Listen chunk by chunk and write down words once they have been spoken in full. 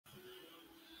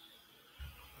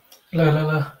Hello hello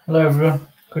hello hello everyone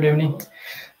good evening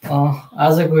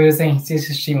आजको यो चाहिँ चेस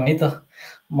स्ट्रिम है त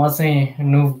म चाहिँ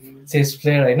नुब चेस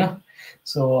प्लेयर होइन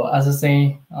सो आज चाहिँ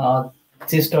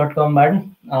चेस डट कमबाट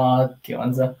के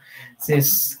भन्छ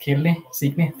चेस खेल्ने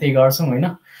सिक्ने त्यही गर्छौँ होइन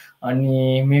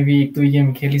अनि मेबी एक दुई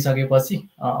गेम खेलिसकेपछि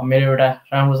मेरो एउटा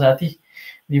राम्रो साथी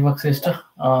दिपक श्रेष्ठ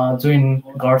जोइन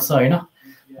गर्छ होइन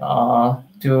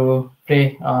त्यो प्ले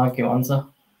के भन्छ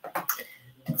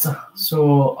ठिक छ सो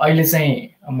अहिले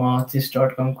चाहिँ म चेस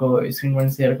डट कमको स्क्रिन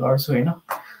पनि सेयर गर्छु होइन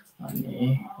अनि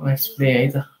लेट्स प्ले है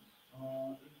त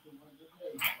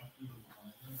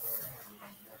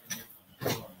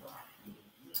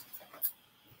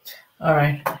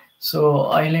अलराइट सो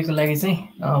अहिलेको लागि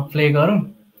चाहिँ प्ले गरौँ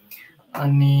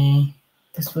अनि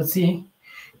त्यसपछि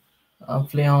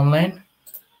प्ले अनलाइन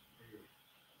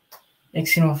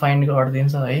एकछिनमा फाइन्ड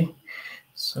गरिदिन्छ है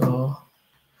सो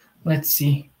लेट्स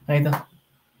सी है त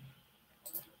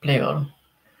प्ले गरौँ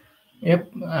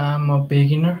एप म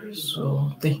बिगिनर सो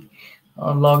त्यही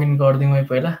लगइन गरिदिउँ है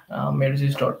पहिला मेरो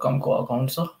चाहिँ डट कमको अकाउन्ट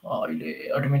छ अहिले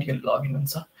अटोमेटिकली लगइन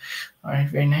हुन्छ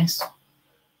राइट भेरी नाइस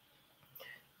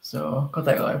सो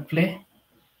कता गयो प्ले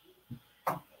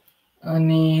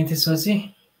अनि त्यसपछि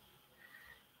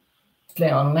प्ले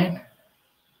अनलाइन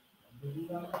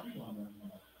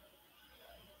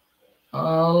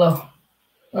ल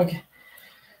ओके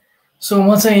सो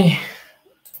म चाहिँ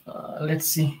लेट्स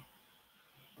सी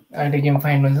अहिले गेम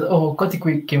फाइन्ड हुन्छ ओहो कति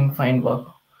क्विक गेम फाइन्ड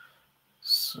भएको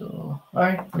सो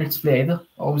राइट लेट्स प्ले है त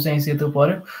अब चाहिँ सेतो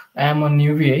पऱ्यो आइएम अ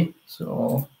न्युबी है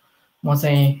सो म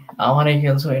चाहिँ हावानै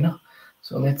खेल्छु होइन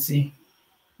सो लेट्स सी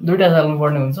दुइटा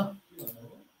चाल्नुपर्ने हुन्छ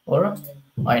हो र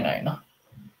होइन होइन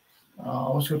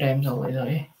उसको टाइम चल्दैछ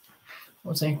है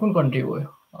ऊ चाहिँ कुन कन्ट्री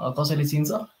गयो कसैले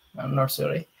चिन्छ आइम नट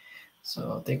स्योर है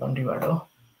सो त्यही कन्ट्रीबाट हो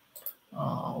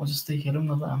ऊ जस्तै खेलौँ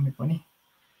न त हामी पनि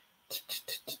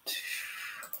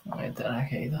यता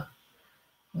राखेँ है त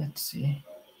लेट्स सी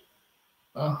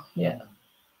या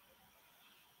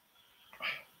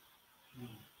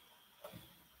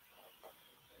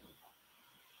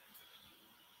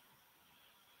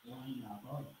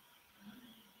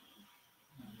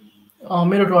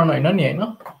मेरो टर्न होइन नि होइन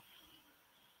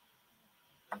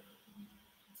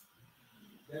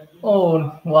ओ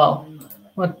wow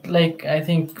what like I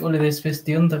think उसले त स्पेस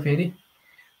दियो नि त फेरि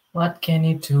वाट क्यान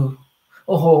यु डु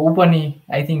ओहो ऊ पनि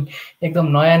आई थिङ्क एकदम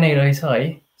नयाँ नै रहेछ है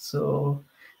सो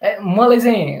मलाई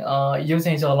चाहिँ यो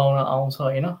चाहिँ चलाउन आउँछ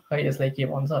होइन खै यसलाई के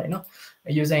भन्छ होइन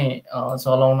यो चाहिँ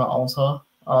चलाउन आउँछ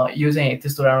यो चाहिँ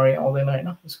त्यस्तो राम्ररी आउँदैन होइन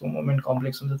यसको मुभमेन्ट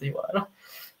कम्प्लेक्स हुन्छ त्यही भएर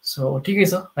सो ठिकै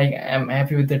छ like I am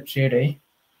happy with the trade है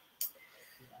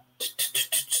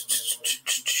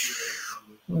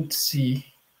लेट्स सी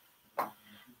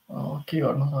के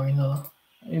गर्न सकिन्छ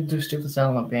त एक दुई स्टेप त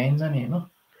चालमा भ्याइन्छ नि होइन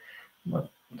बट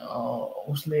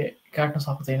उसले काट्न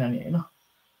सक्दैन नि होइन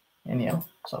एनी हौ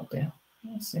सक्दैन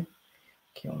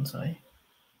के हुन्छ है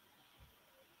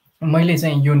मैले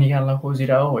चाहिँ यो निकाल्न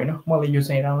खोजिरहेको होइन मलाई यो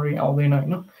चाहिँ राम्ररी आउँदैन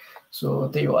होइन सो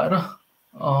त्यही भएर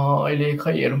अहिले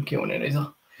खै हेरौँ के हुने रहेछ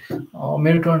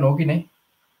मेरो टर्न हो कि नै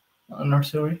not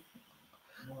sure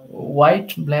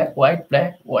white black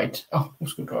white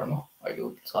उसको टर्न हो अहिले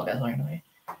चल्या छैन है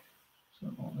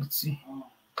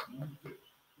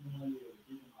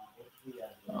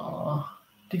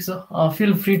ठिक छ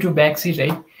feel free to back seat है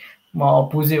म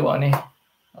बुझ्यो भने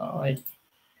लाइक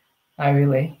आई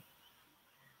विल है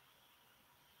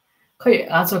खै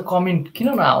आज कमेन्ट किन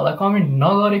नआउला कमेन्ट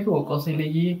नगरेको हो कसैले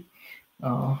कि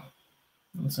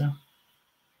हुन्छ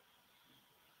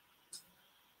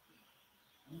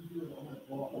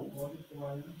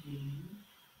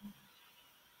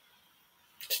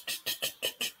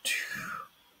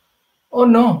ओ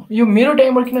नो यो मेरो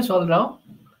टाइमर किन चलिरह हो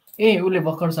ए उसले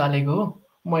भर्खर चालेको हो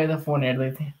म यता फोन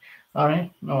हेर्दै थिएँ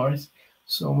राइट नो वरिज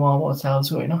सो म अब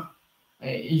चाल्छु होइन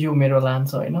यो मेरो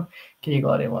लान्छ होइन केही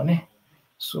गऱ्यो भने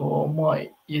सो म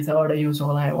यताबाट यो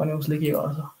चलाएँ भने उसले के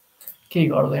गर्छ केही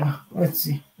गर्दैन let's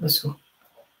see let's go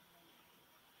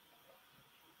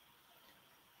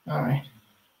right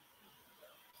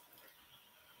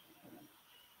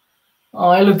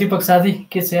hello Dipak साथी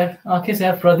के छ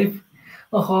यार प्रदीप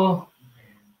ओहो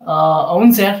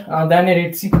हुन्छ यार दाने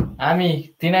रेड्सी हामी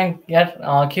दिनाङ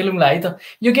यार खेलौँला है त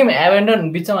यो गेम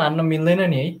एभेन्डन बिचमा हान्न मिल्दैन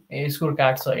नि है स्कोर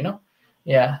कार्ड छ होइन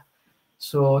या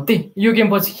सो त्यही यो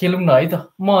गेम पछि खेलौँ न है त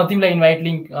म तिमीलाई इन्भाइट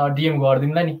लिङ्क डिएम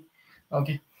गरिदिउँला नि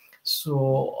ओके सो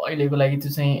अहिलेको लागि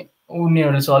त्यो चाहिँ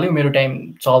उनीहरू चल्यो मेरो टाइम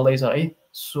चल्दैछ है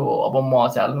सो अब म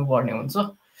चाल्नु पर्ने हुन्छ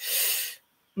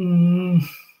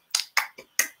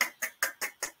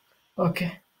ओके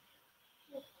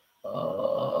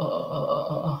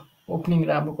ओपनिङ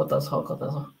राम्रो कता छ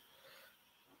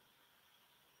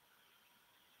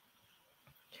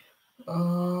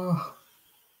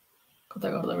कता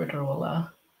गर्दा बेटर होला?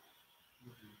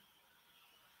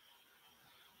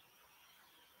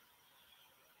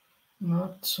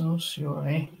 नट सो स्योर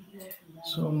है।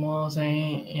 सो म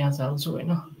चाहिँ यहाँ चाल्छु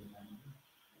होइन।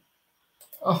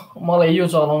 मलाई यो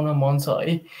चलाउन मन छ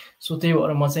है। सो त्यही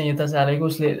भएर म चाहिँ यता चालेको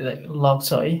उसले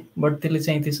लग्छ है। बट त्यसले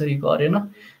चाहिँ त्यसरी गरेन।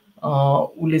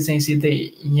 उसले चाहिँ सिधै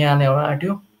यहाँ ल्याउन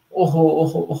आँट्यो। ओहो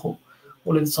ओहो ओहो,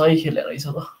 उसले सही खेले रहेछ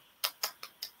त,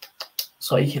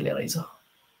 सही खेले रहेछ।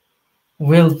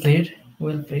 Well played,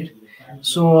 well played.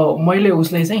 So मैले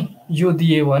उसलाई चाहिँ यो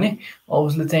दिएँ भने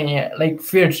उसले चाहिँ लाइक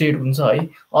फेयर ट्रेड हुन्छ है।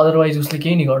 अदरवाइज उसले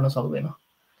केही नि गर्न सक्दैन।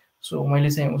 सो मैले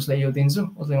चाहिँ उसलाई यो दिन्छु,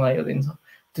 उसले मलाई यो दिन्छ।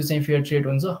 त्यो चाहिँ फेयर ट्रेड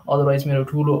हुन्छ। अदरवाइज मेरो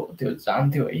ठुलो त्यो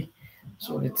जान्थ्यो है।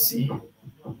 सो लेट्स सी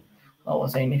अब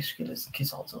चाहिँ नेक्स्ट के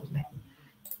चल्छ उसले।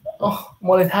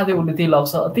 मलाई थाहा थियो उसले त्यही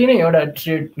लग्छ। त्यही नै एउटा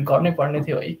ट्रेड गर्नै पर्ने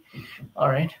थियो है।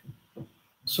 अलराइट।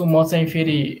 सो म चाहिँ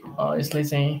फेरि यसलाई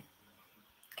चाहिँ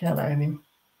क्या राखिदिउँ,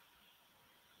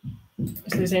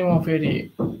 यसले चाहिँ म फेरि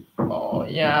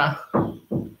यहाँ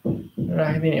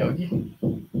राखिदिने हो कि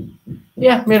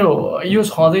या मेरो यो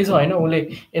छँदैछ होइन। उसले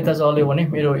यता चल्यो भने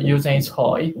मेरो यो चाहिँ छ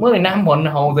है। मलाई नाम भन्न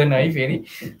आउँदैन है फेरि।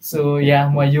 सो या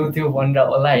म यो त्यो भनेर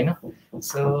होला होइन।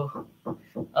 सो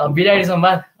बिराडी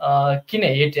सम्वाद किन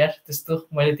हेट यार त्यस्तो?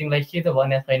 मैले तिमीलाई के त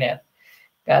भनेको छैन यार।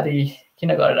 गाली किन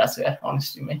गरिरहेको छु यार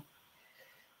अनेस्टीमै।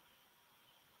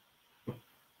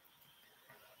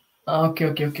 Okay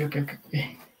okay okay okay okay,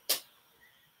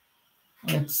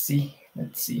 let's see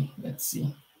let's see let's see.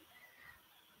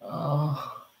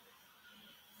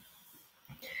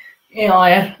 ए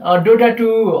यार डोटा 2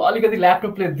 अलिकति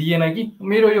ल्यापटपले दिएन कि।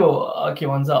 मेरो यो के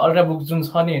भन्छ अल्ट्रा बुक जुन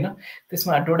छ नि होइन,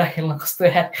 त्यसमा डोटा खेल्न कस्तो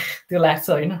यार त्यो लाग्छ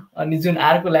होइन। अनि जुन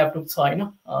अर्को ल्यापटप छ होइन,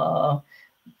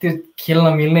 त्यो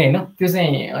खेल्न मिल्ने होइन। त्यो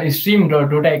चाहिँ स्ट्रिम र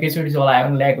डोटा एकैचोटि चलायो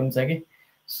भने ल्याग हुन्छ कि।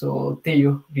 सो त्यही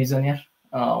हो रिजन यार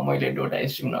मैले डोटा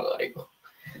स्ट्रिम नगरेको।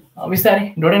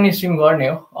 बिस्तारै डोटा नि स्ट्रिम गर्ने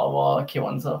हो। अब के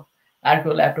भन्छ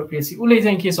अर्को ल्यापटप पिएसी उसले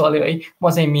चाहिँ के चल्यो है,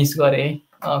 म चाहिँ मिस गरेँ है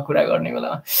कुरा गर्ने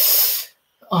बेलामा।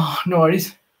 नो वरिज,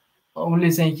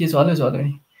 उसले चाहिँ के चल्यो चल्यो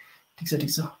नि। ठिक छ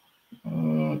ठिक छ।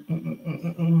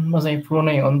 म चाहिँ प्रो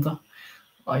नै हो नि त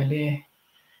अहिले।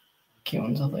 के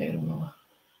हुन्छ त हेरौँ न।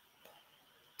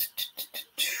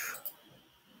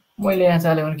 मैले यहाँ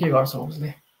चाल्यो भने के गर्छ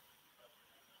उसले?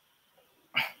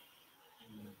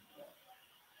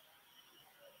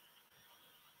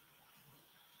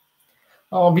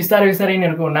 बिस्तारै बिस्तारै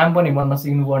यिनीहरूको नाम पनि भन्न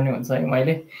सिक्नुपर्ने हुन्छ है।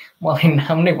 मलाई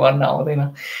नाम नै भन्न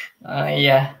आउँदैन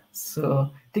या। सो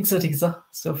ठिक छ ठिक छ।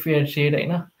 सो फेयर ट्रेड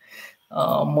होइन।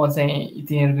 म चाहिँ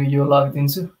तिनीहरूको यो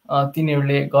लगिदिन्छु।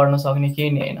 तिनीहरूले गर्न सक्ने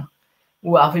केही नै होइन।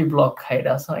 ऊ आफै ब्लक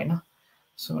खाइरहेछ होइन।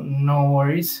 So no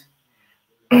worries.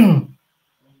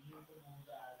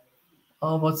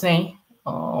 अब चाहिँ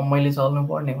मैले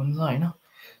चल्नुपर्ने हुन्छ होइन।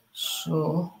 सो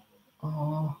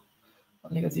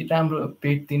अलिकति राम्रो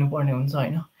बेट दिनुपर्ने हुन्छ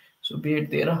होइन। सो बेट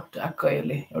दिएर ट्याक्क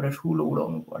यसले एउटा ठुलो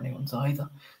उडाउनु पर्ने हुन्छ है त।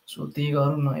 सो त्यही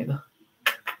गरौँ न है त।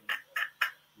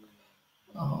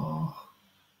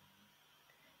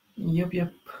 यप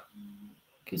यप,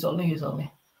 के चल्ने के चल्ने।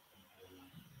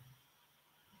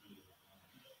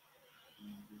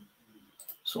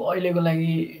 सो अहिलेको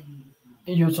लागि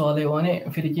यो चल्यो भने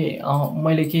फेरि के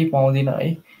मैले केही पाउँदिनँ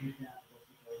है।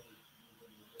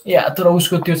 या तर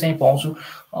उसको त्यो चाहिँ पाउँछु।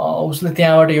 उसले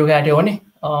त्यहाँबाट यो काट्यो भने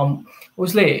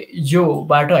उसले यो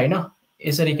बाटो होइन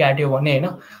यसरी काट्यो भने होइन,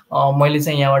 मैले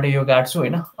चाहिँ यहाँबाट यो काट्छु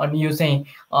होइन। अनि यो चाहिँ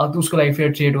उसको लागि फेरि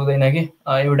ट्रेड हुँदैन कि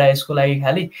एउटा यसको लागि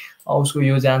खालि उसको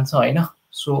यो जान्छ होइन।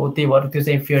 सो त्यही भएर त्यो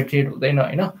चाहिँ फेयर ट्रेड हुँदैन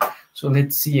होइन। सो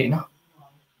लेट्स सी होइन।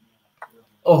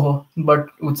 ओहो, बट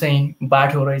ऊ चाहिँ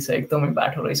बाठो रहेछ, एकदमै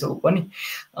बाठो रहेछ ऊ पनि।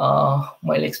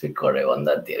 मैले एक्सपेक्ट गरेँ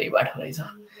भन्दा धेरै बाठो रहेछ।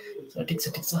 सो ठिक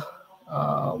छ ठिक छ।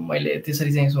 मैले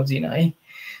त्यसरी चाहिँ सोचिनँ है।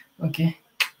 ओके,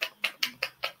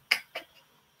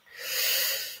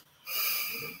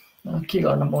 के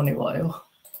गर्न पाउने भयो?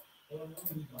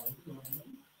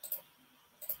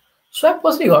 स्वाप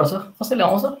कसरी गर्छ? कसैले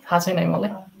आउँछ? थाहा छैन है मलाई।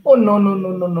 Oh no no no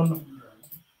no no no.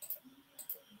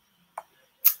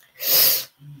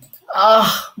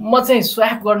 म चाहिँ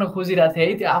स्वाप गर्न खोजिरहेको थिएँ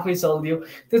है, त्यो आफै चल्दियो।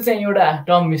 त्यो चाहिँ एउटा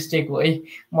डम मिस्टेक हो है।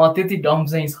 म त्यति डम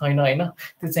चाहिँ छैन होइन।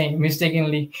 त्यो चाहिँ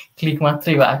मिस्टेकनली क्लिक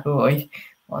मात्रै भएको हो है।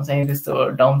 म चाहिँ त्यस्तो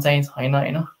डम चाहिँ छैन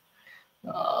होइन।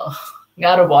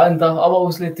 गाह्रो भयो नि त। अब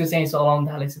उसले त्यो चाहिँ चलाउनु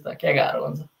थालेपछि त क्या गाह्रो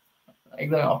हुन्छ,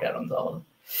 एकदमै अप्ठ्यारो हुन्छ अब।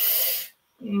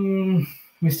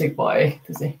 मिस्टेक भयो है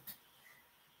त्यो चाहिँ।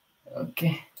 ओके,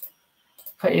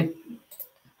 खै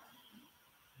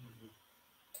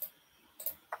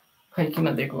खै किन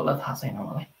दिएको होला थाहा छैन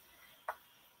मलाई।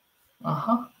 अह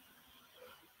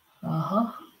अह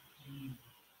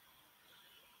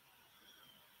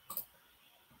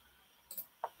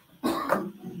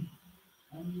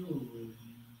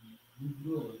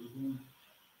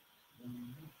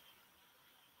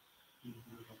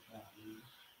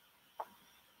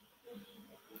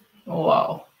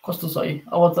वाउ कस्तो सही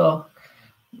अब त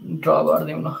ड्र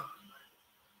गरिदिउँ न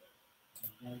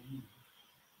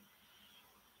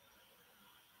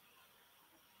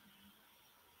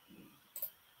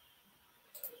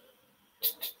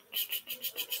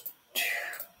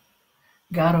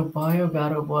गाह्रो भयो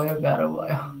गाह्रो भयो गाह्रो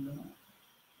भयो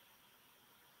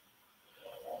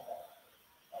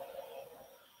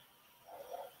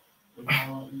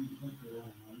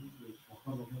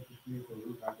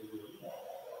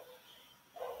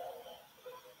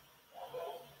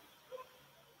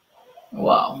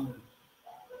वाउ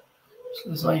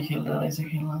सही खेल्दो रहेछ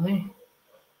खेल्न चाहिँ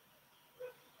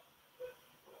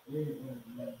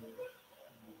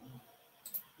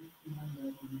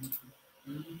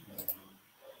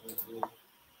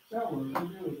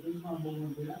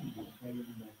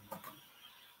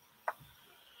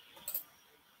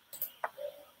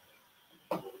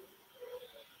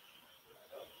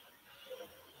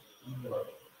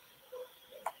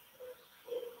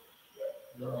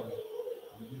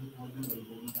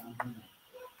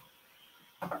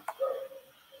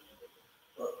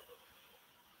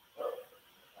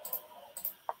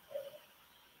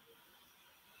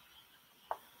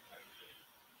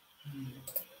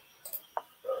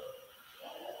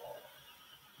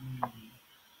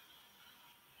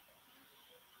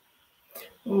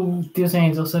त्यो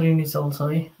चाहिँ जसरी नि चल्छ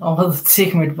है अब त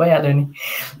चेकमेट भइहाल्यो नि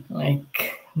like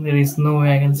there is no way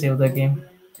I can save the game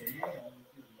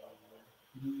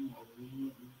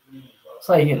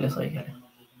सही खेल्यो सही खेल्यो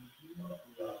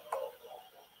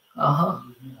अह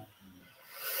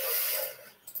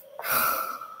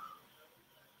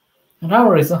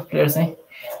राम्रो रहेछ प्लेयर चाहिँ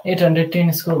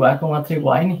 810 स्कोर भएको मात्रै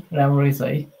भयो नि राम्रो रहेछ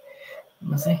है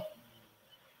चाहिँ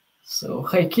सो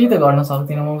खै केही त गर्न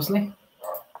सक्दिनँ म उसले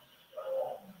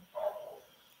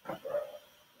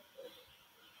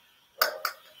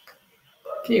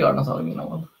के गर्न सक्दिनँ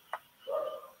म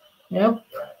यप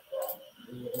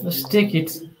जस्ट टेक इट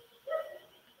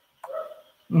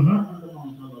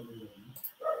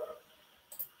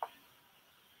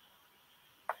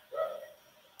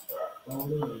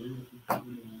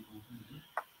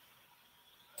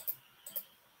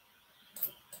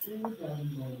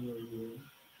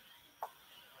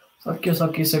सक्यो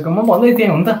सकिसक्यो म भन्दै थिएँ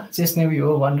हुन त चेस्नेबी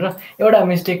हो भनेर एउटा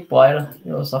मिस्टेक भएर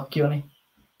यो सकियो नै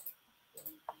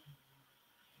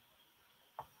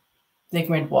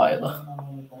चेकमेट भयो त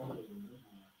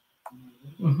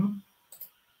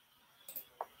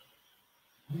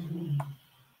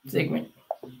चेकमेट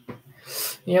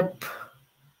यप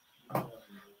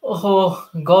ओहो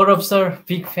गौरव सर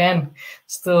बिग फ्यान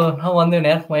यस्तो नभनिदिउँ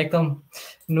यार म एकदम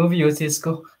नुबी हो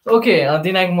चेसको ओके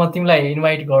दिनाङ्क म तिमीलाई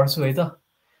इन्भाइट गर्छु है त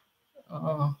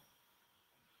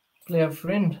प्लेयर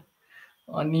फ्रेन्ड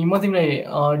अनि म तिमीलाई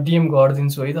डिएम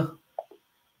गरिदिन्छु है त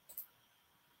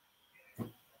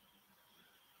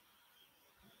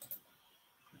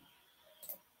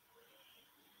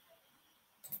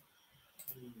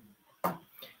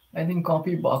आई थिङ्क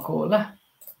कपी भएको होला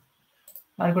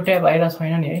अर्को ट्याब आइरहेको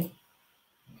छैन नि है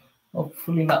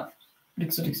होपफुली न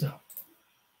ठिक छ ठिक छ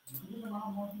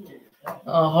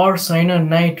हर्स होइन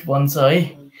नाइट भन्छ है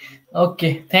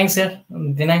ओके थ्याङ्क्स यार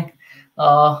दिनाङ्क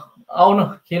आउन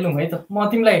खेलौँ है त म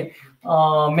तिमीलाई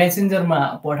मेसेन्जरमा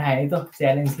पठाएँ है त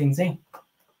च्यालेन्ज लिङ्क चाहिँ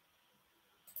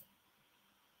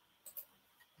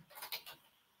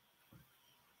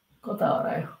कता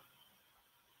हरायो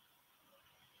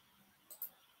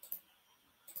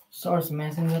सर्च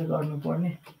मेसेन्जर गर्नुपर्ने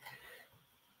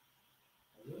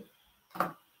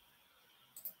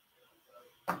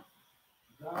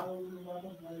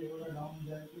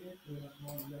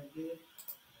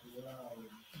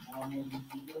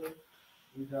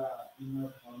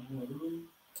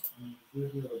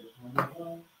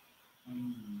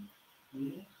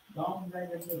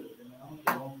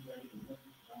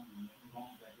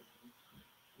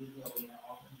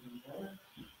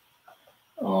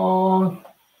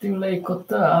तिमीलाई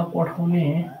कता पठाउने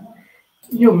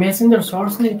यो मेसेन्जर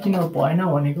सर्च नै किन भएन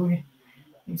भनेको कि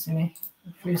एकछिन है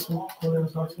फेसबुक खोलेर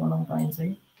सर्च गर्न पाइन्छ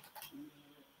कि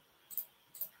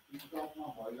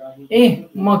ए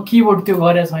म किबोर्ड त्यो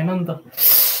गरेको छैन नि त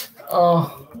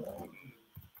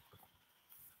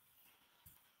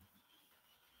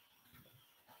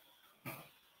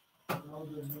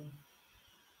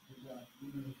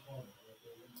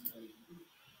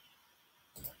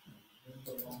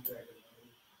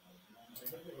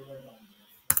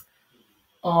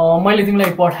मैले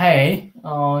तिमीलाई पठाएँ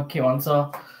है के भन्छ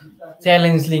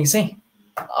च्यालेन्ज लिङ्क चाहिँ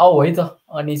आऊ है त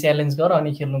अनि च्यालेन्ज गर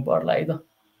अनि खेल्नु पर्ला है त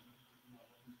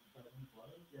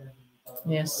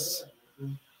यस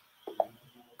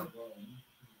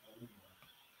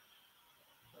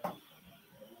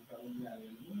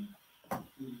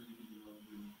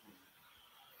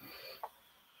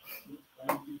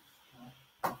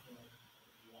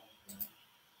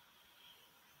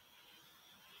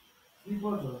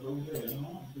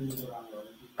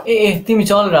ए तिमी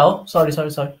चलेर हो सरी सरी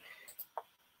सरी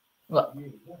ल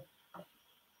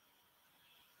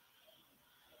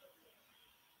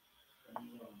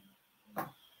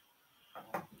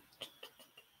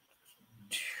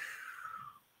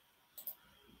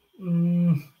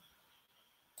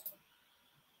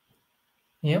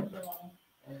यप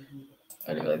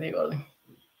अलिकति गरिदिउँ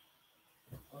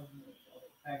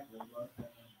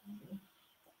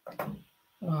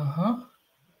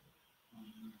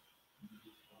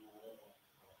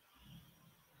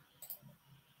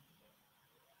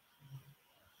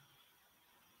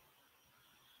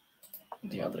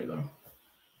मात्रै गरौँ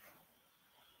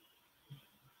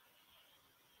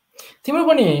तिम्रो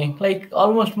पनि लाइक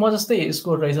अलमोस्ट म जस्तै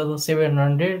स्कोर रहेछ त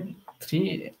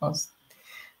 703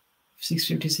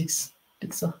 656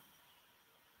 ठिक छ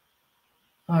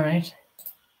अलराइट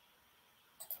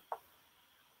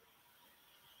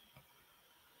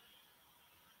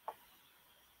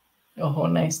ओहो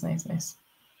नाइस नाइस नाइस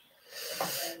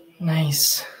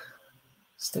नाइस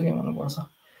यस्तो गेम हुनुपर्छ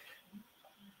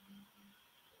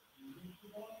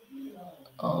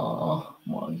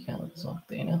म अघि खान त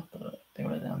सक्दैन तर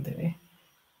त्यहाँबाट जान्थेँ अरे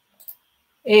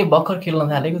ए भर्खर खेल्न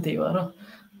थालेको त्यही भएर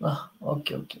ल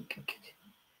ओके ओके ओके ओके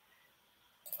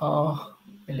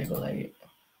अहिलेको लागि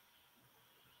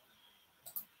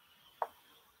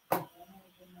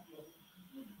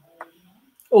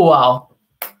oh wow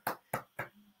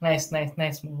nice nice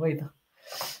nice move है त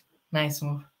nice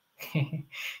move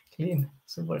clean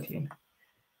super clean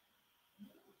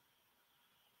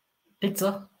ठिक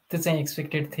छ त्यो चाहिँ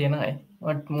एक्सपेक्टेड थिएन है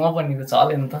बट म पनि त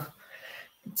चल्यो नि त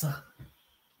ठिक छ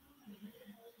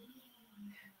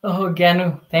ओहो ज्ञानु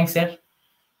थ्याङ्क्स यार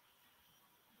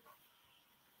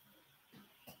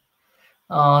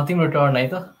तिम्रो टर्न है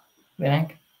त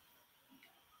ब्याङ्क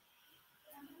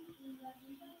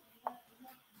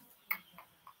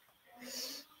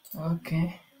ओके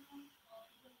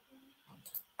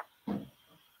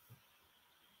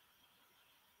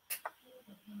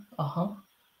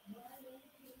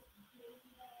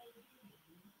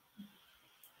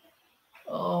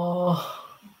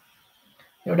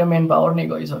एउटा मेन पावर नै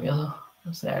गइसक्यो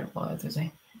छ स्याड भयो त्यो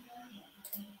चाहिँ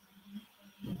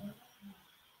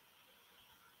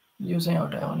यो चाहिँ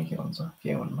हटायो भने के हुन्छ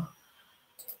के हुन्न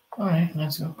alright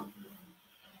let's go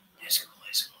let's go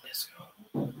let's go let's go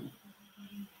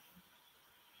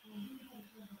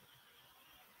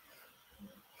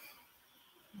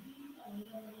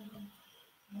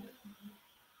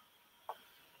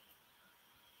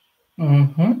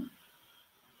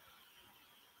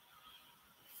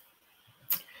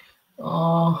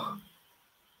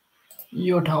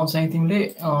यो ठाउँ चाहिँ तिमीले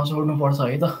छोड्नुपर्छ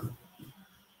है त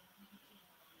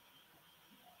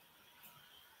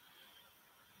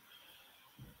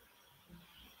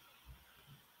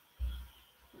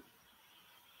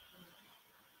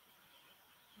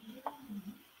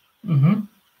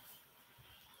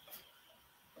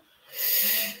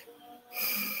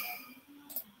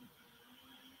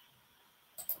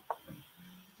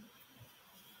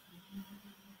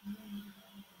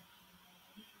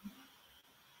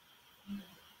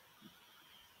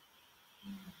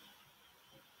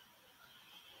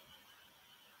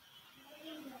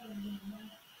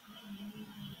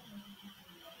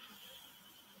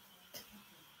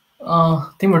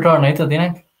तिम्रो टर्न है त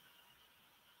दिनाङ्क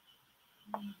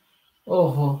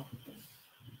ओहो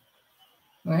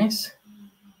नाइस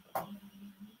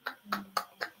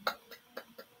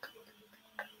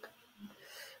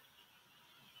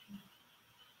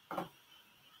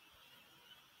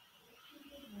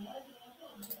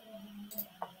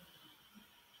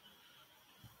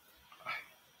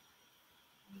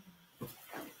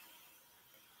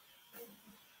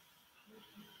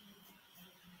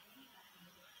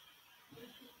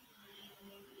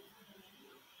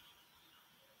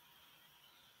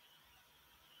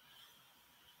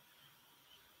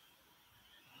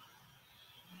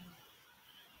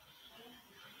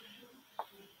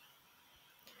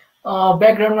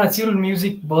ब्याकग्राउन्डमा चिल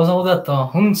म्युजिक बजाउँदा त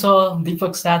हुन्छ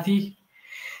दीपक साथी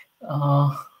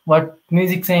बट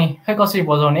म्युजिक चाहिँ खै कसरी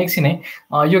बजाउने एकछिन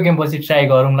है यो गेम पछि ट्राई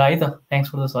गरौँला है त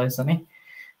थ्याङ्क्स फर द सजेसन है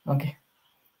ओके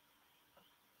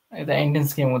यता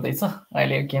इन्टेन्स गेम हुँदैछ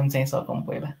अहिले यो गेम चाहिँ सकौँ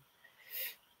पहिला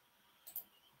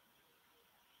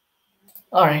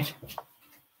अलराइट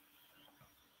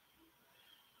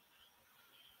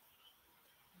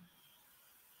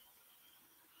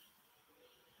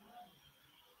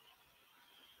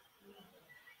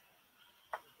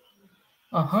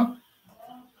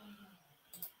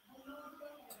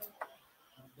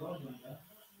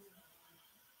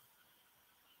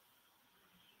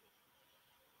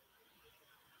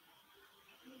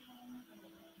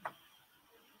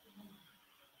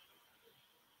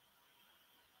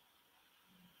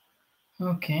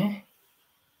Okay.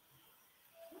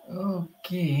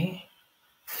 Okay.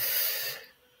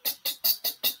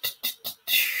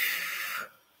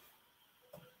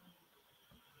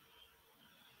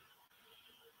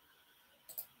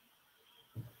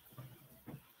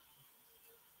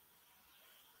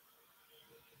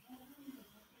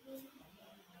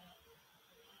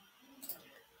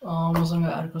 मसँग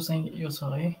अर्को चाहिँ यो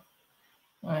छ है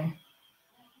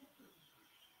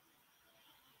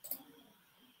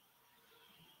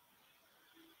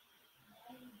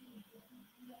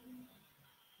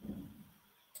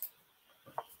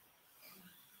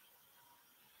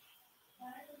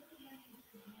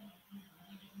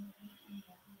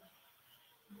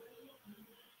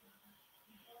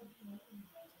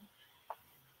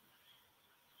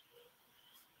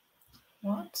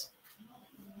What?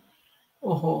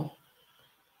 Oh,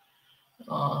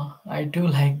 I do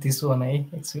like this one,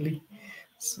 actually.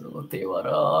 So त्यही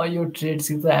भएर यो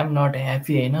ट्रेडसित आइ एम नट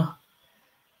ह्याप्पी होइन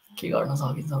के गर्न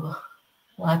सकिन्छ त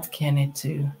what can it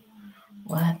do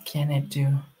what can it do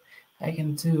I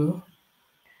can do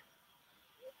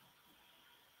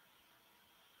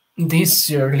this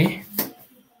surely.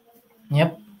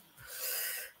 Yep.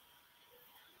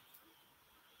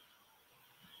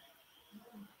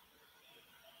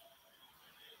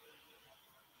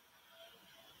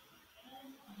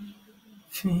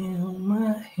 Feel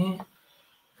my hand.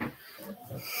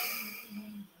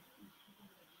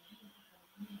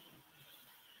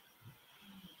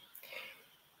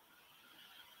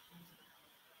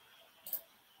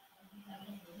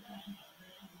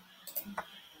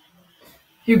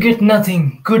 You get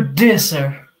nothing. Good day,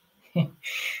 sir.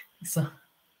 So,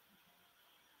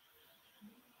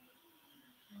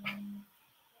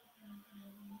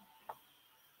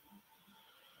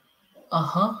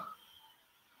 uh-huh.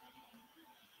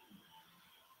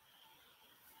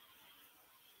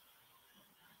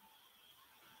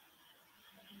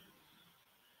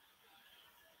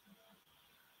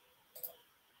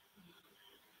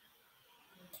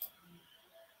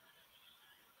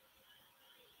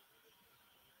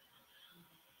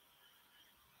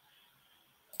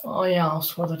 Oh yeah,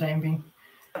 for the time being.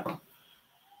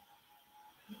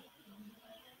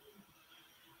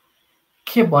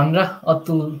 के भन्छ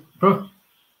Atul bro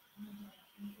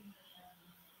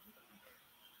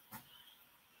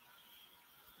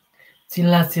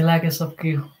चिल्ला चिल्ला के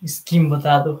सबकी scheme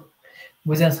बता दो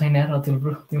बुझा छैन यार अतुल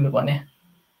ब्रो तिमीले भने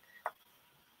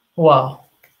वाउ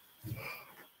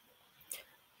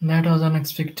that was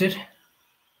unexpected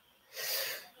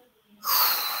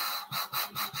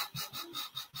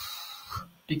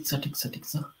ठिक छ ठिक छ ठिक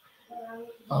छ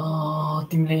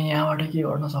तिमीले यहाँबाट के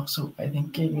गर्न सक्छौ आई थिङ्क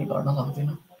केही गर्न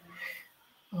सक्दिनँ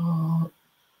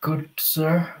good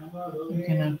sir you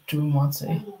can do much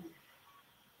है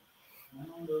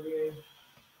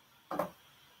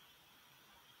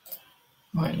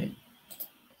मैले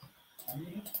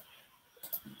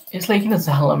यसलाई किन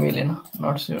झाल्न मिलेन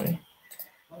नट स्योर है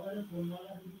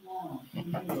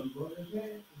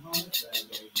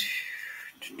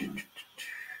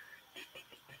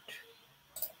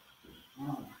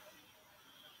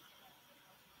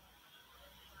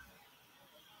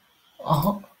अह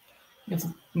यो त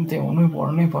त्यहाँ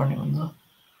हुनै पर्ने हुन्छ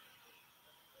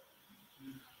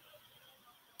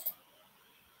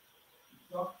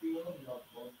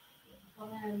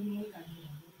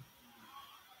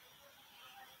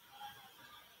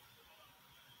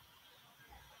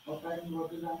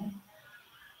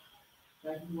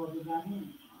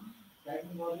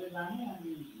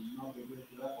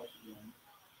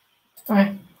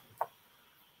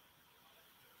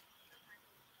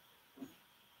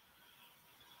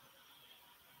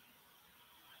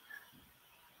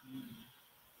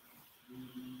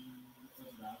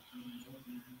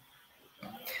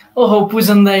Oh,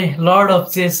 Pujan Dai, Lord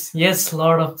of Chess. Yes,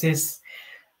 Lord of Chess.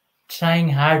 Trying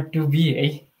hard to be,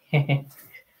 eh?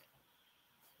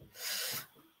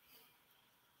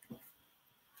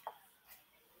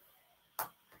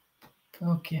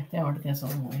 Okay त्यहाँबाट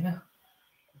त्यहाँसम्म होइन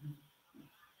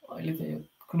अहिले त यो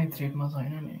कुनै थ्रेडमा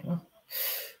छैन नि होइन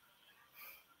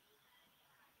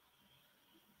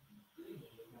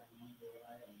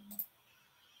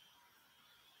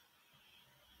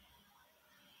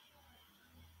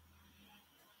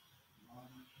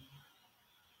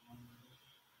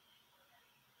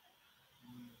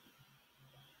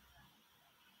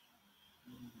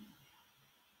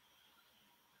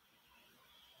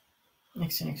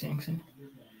एकछिन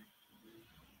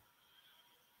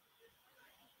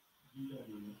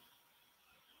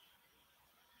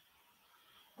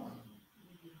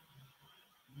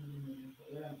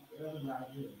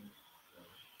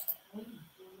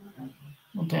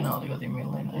मिल्दैन अलिकति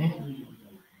मिल्दैन है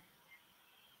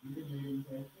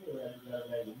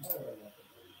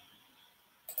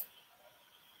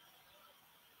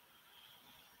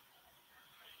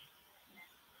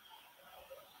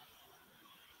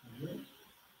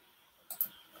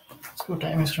So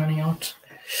time is running out.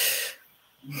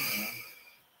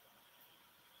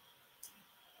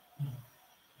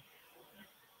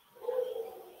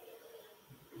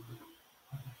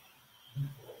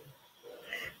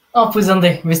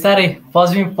 पुजन्दै बिस्तारै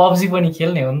पब्जी पनि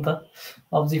खेल्ने हो नि त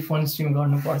पब्जी फोन स्ट्रिम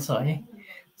गर्नुपर्छ है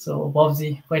सो पब्जी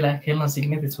पहिला खेल्न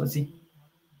सिक्ने त्यसपछि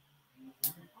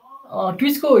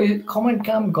ट्विचको कमेन्ट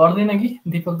काम गर्दैन कि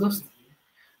दीपक दोस्त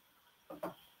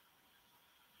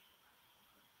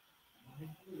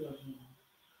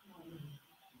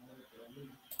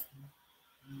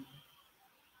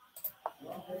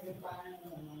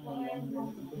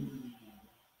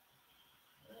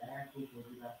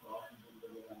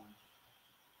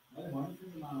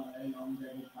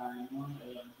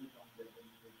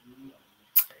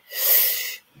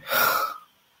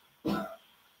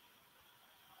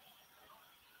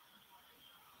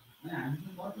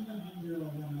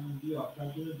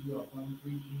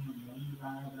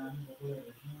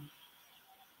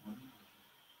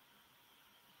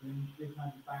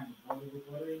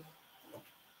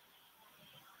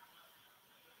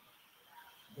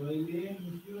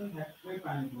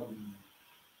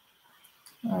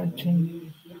गएन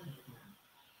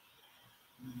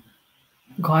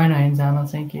है जान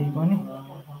चाहिँ केही पनि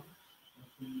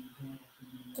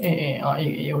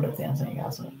एउटा त्यहाँ चाहिँ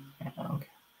गएको छ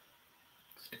ओके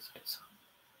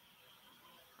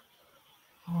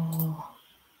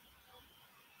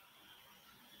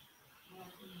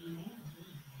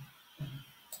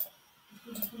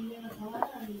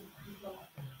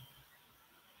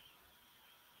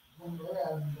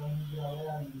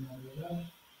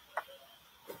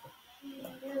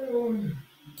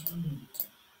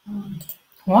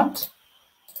What?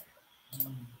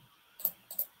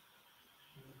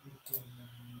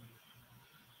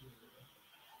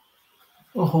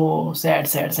 Oh, sad.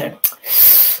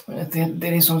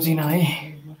 धेरै सोचिन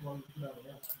है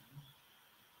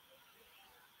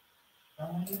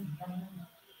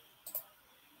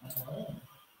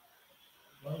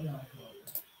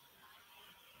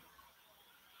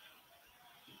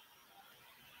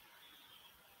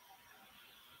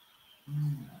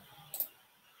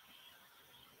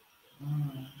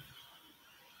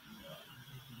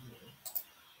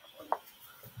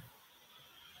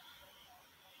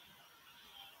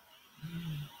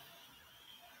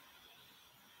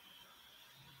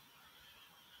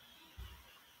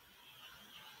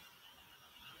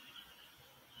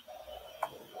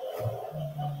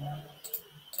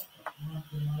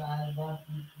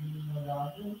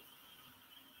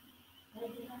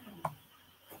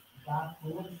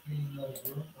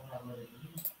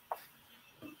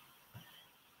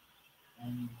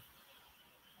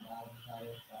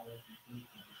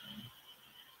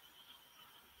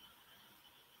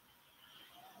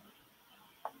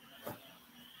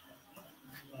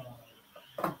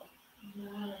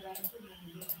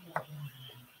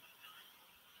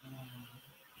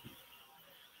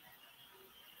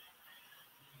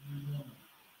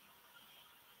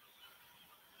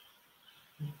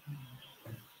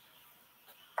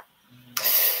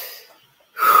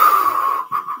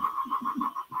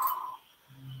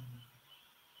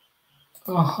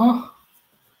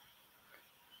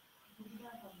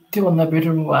त्योभन्दा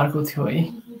बेटर मुभ अर्को थियो है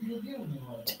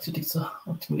ठिक छ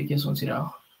तिमीले के सोचिरह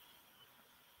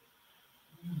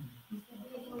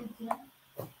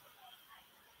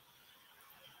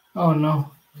Oh no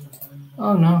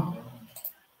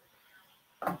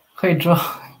खै ड्र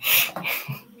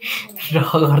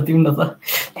गरिदिउँ न त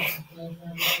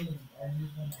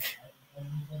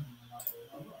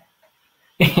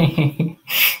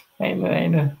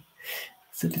होइन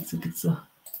ठिक छ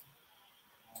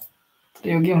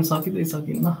यो गेम सकिँदै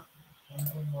सकिन्न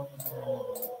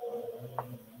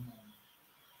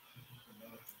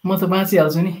म त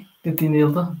बाँचिहाल्छु नि त्यति बेल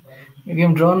त यो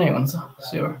गेम ड्र नै हुन्छ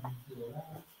स्योर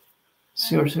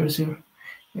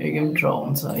यो गेम ड्र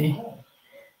हुन्छ है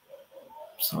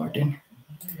सर्टेन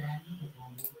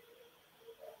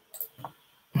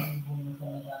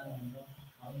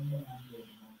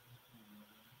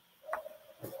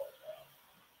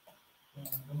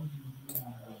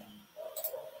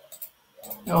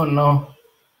Oh no.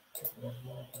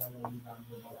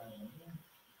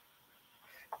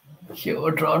 यो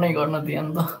ड्र नै गर्न दिए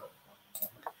नि त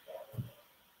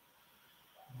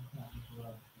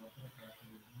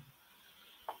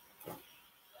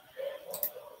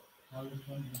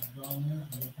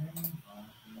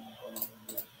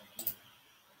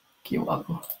के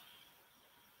भएको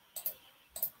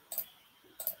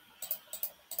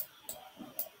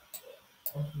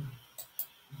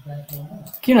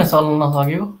किन चल्न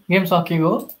नसक्यो गेम सकिएको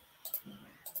हो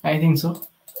आई थिङ्क सो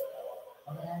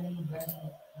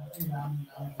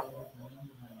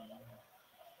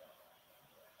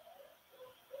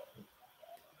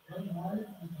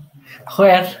खो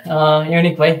यार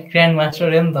युनिक भाइ ग्रान्ड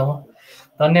मास्टर हो नि त म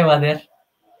धन्यवाद यार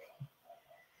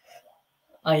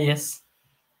यस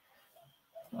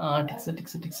ठिक छ ठिक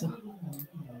छ ठिक छ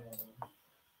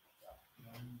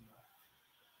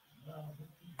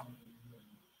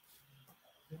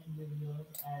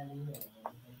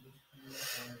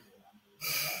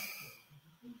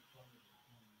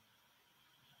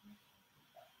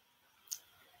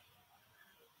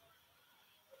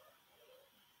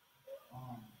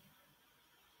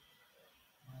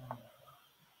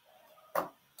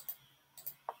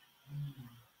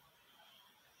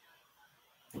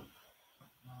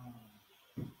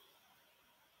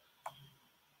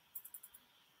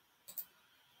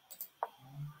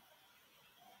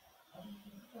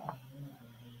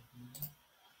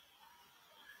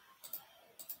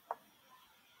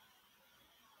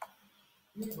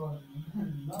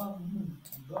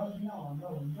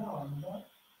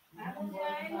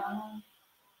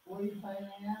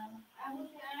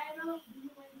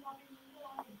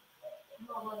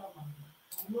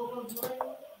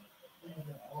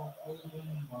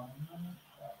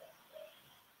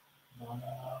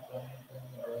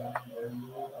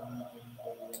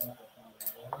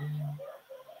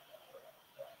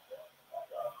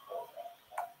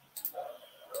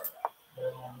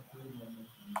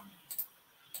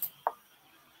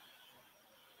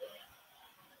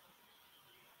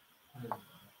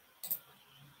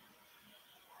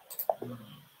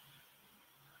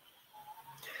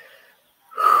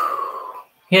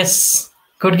Yes,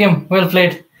 good game, well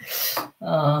played.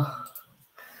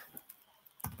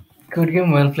 Good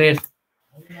game, well played.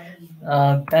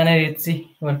 त्यहाँनिर चाहिँ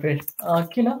well played.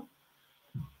 किन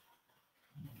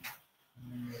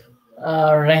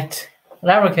राइट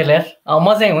राम्रो खेल्यो यार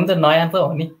म चाहिँ हुन त नयाँ त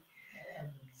हो नि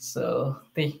सो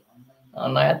त्यही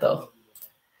नयाँ त हो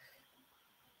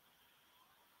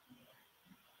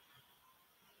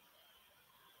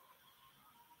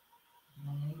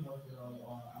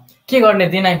के गर्ने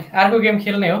दिनाङ्क अर्को गेम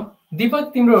खेल्ने हो दिपक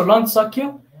तिम्रो लन्च सक्यो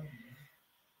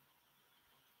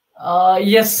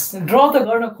यस ड्र त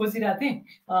गर्न खोजिरहेको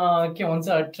थिएँ के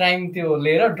भन्छ टाइम त्यो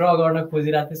लिएर ड्र गर्न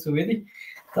खोजिरहेको थिएँ सुवेदी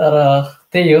तर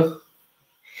त्यही हो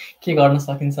के गर्न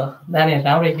सकिन्छ नानीहरू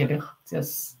राम्रै खेल्यो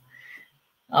यस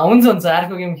हुन्छ हुन्छ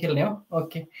अर्को गेम खेल्ने हो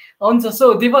ओके हुन्छ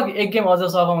सो दिपक एक गेम अझ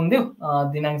सघाउनु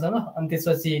दिनाङसँग अनि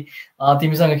त्यसपछि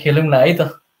तिमीसँग खेलौँला है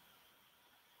त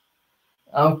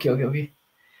okay okay okay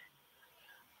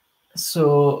so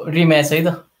rematch है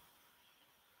त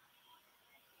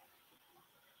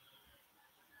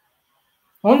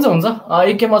हुन्छ हुन्छ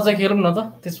एक गेम अझ खेलौँ न त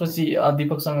त्यसपछि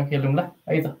दिपकसँग खेलौँला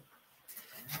है त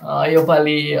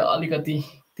योपालि अलिकति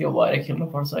त्यो भएर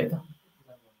खेल्नुपर्छ है त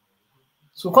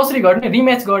सो कसरी गर्ने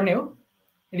रिम्याच गर्ने हो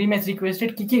रिम्याच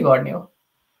रिक्वेस्टेड के गर्ने हो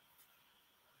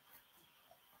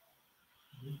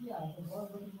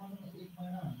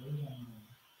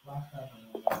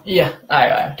या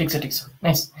आयो आयो ठिक छ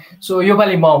नाइस सो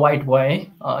योपालि म वाइट भएँ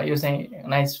है यो चाहिँ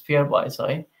नाइस फेयर भएछ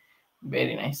है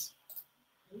very nice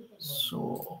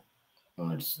so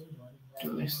let's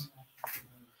do this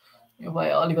यो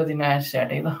भयो अलिकति नयाँ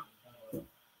सेट है त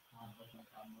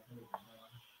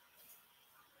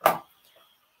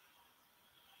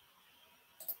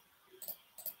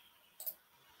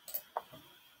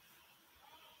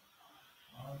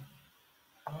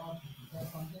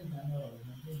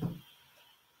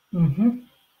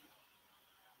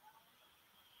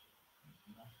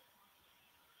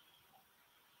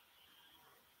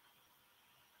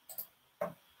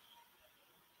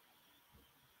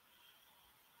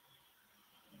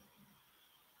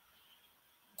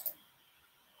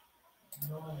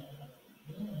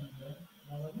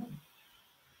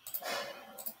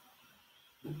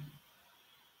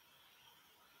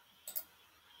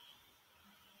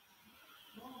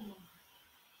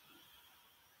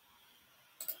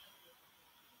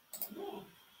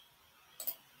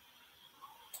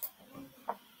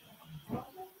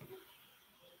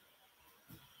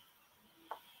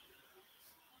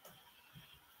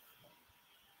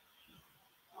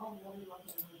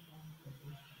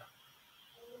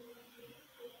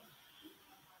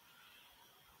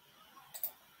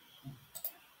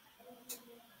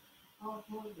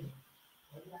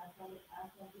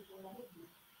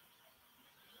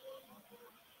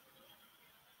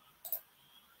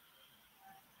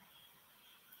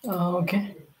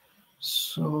Okay.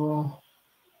 सो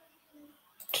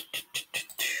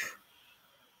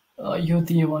यो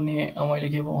दियो भने मैले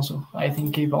के पाउँछु? आई थिङ्क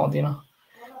केही पाउँदिनँ।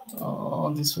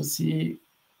 त्यसपछि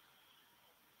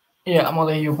ए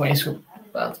मलाई यो पनि यसको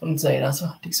बात पनि चाहिरहेछ।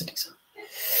 ठिक छ ठिक छ,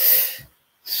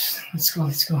 लेट्स गो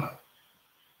लेट्स गो।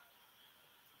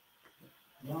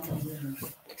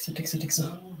 ठिक छ ठिक छ।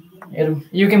 हेरौँ,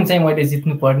 यो गेम चाहिँ मैले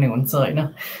जित्नु पर्ने हुन्छ होइन।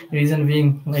 Reason being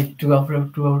like 2 out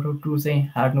of 2 चाहिँ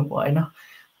हार्नु भएन,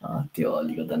 त्यो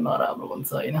अलिकति नराम्रो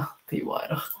हुन्छ होइन, त्यही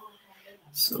भएर।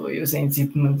 सो यो चाहिँ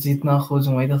जित्न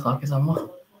खोजौँ है त सकेसम्म।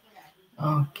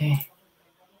 ओके,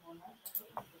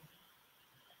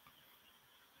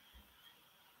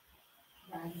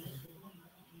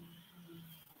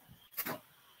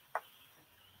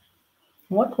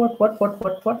 वाट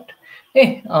ए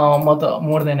म त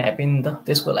मोर देन ह्याप्पी नि त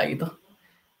त्यसको लागि त।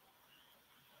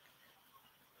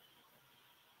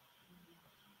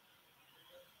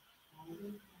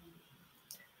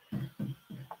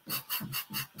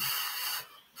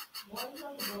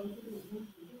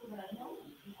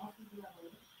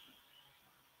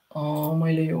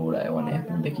 मैले यो उडायो भने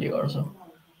तिमीले के गर्छौ?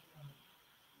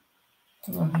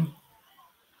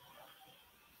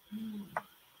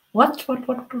 वाट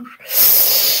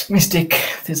मिस्टेक,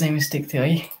 त्यो चाहिँ मिस्टेक थियो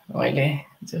है। मैले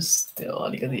जस्ट त्यो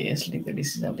अलिकति यसले त्यो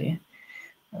डिसिजन लिएँ।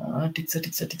 ठिक छ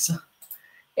ठिक छ ठिक छ।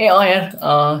 ए यार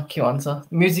के भन्छ,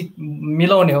 म्युजिक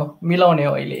मिलाउने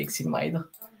हो अहिले एकछिनमा है त।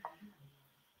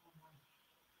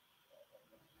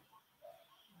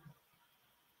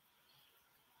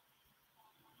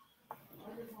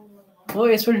 हो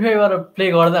स्पोटिफाईबाट प्ले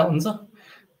गर्दा हुन्छ।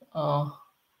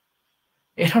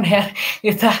 हेरौँ न यार,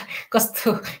 यता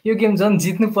कस्तो यो गेम झन्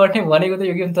जित्नु पर्ने भनेको त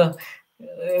यो गेम त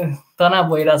तनाव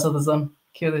भइरहेछ त झन्।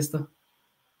 के हो त्यस्तो?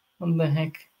 अन्त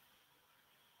ह्याक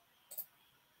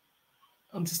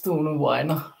त्यस्तो हुनु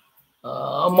भएन।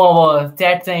 म अब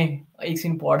च्याट चाहिँ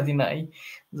एकछिन पढ्दिनँ है,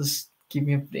 जस्ट किप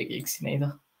मी ब्रेक एकछिन है त।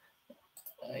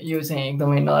 यो चाहिँ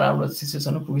एकदमै नराम्रो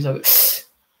सिचुएसनमा पुगिसक्यो।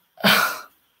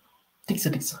 ठिक छ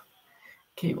ठिक छ,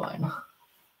 केही भएन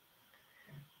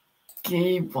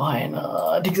केही भएन।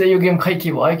 ठिक छ, यो गेम खै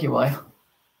के भयो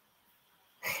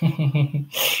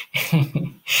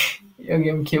यो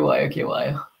गेम के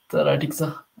भयो तर ठिक छ।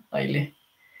 अहिले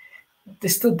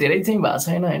त्यस्तो धेरै चाहिँ भएको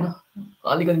छैन होइन,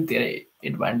 अलिकति धेरै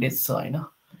एडभान्टेज छ होइन,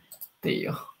 त्यही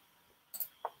हो।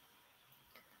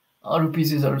 अरू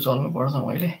पिसेसहरू चल्नुपर्छ,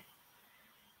 मैले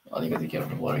अलिकति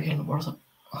केयरफुल भएर खेल्नुपर्छ।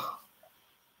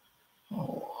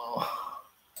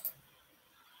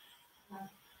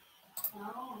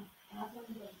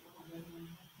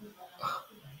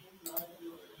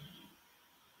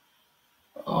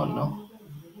 नो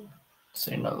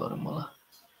सेन्ड नगरौँ मलाई,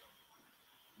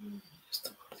 यस्तो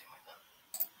गरिदिउँ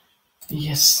त।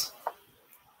 यस,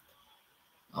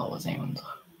 अब चाहिँ हुन्छ।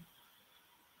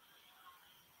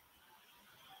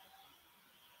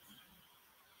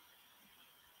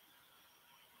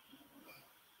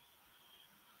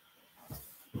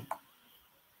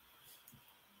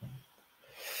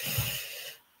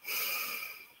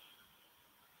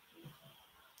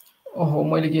 ओहो,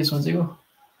 मैले के सोचेको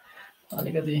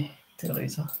अलिकति त्यो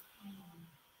रहेछ।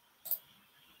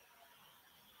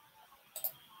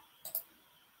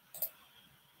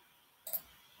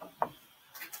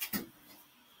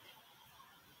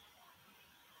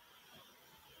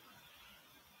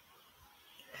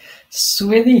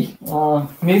 सुवेदी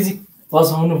म्युजिक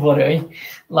बजाउनु पर्यो है।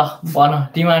 ल भन,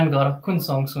 डिमान्ड गर, कुन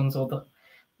सङ सुन्छौ त?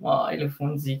 म अहिले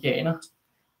फोन झिकेँ होइन,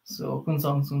 सो कुन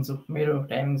सङ सुन्छु? मेरो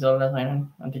टाइमिङ चल्दा छैन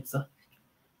नि। ठिक छ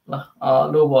ल,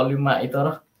 लो भल्युममा है तर।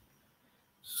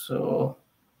 सो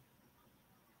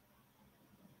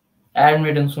आयरन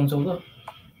मेडन सुन्छौ त?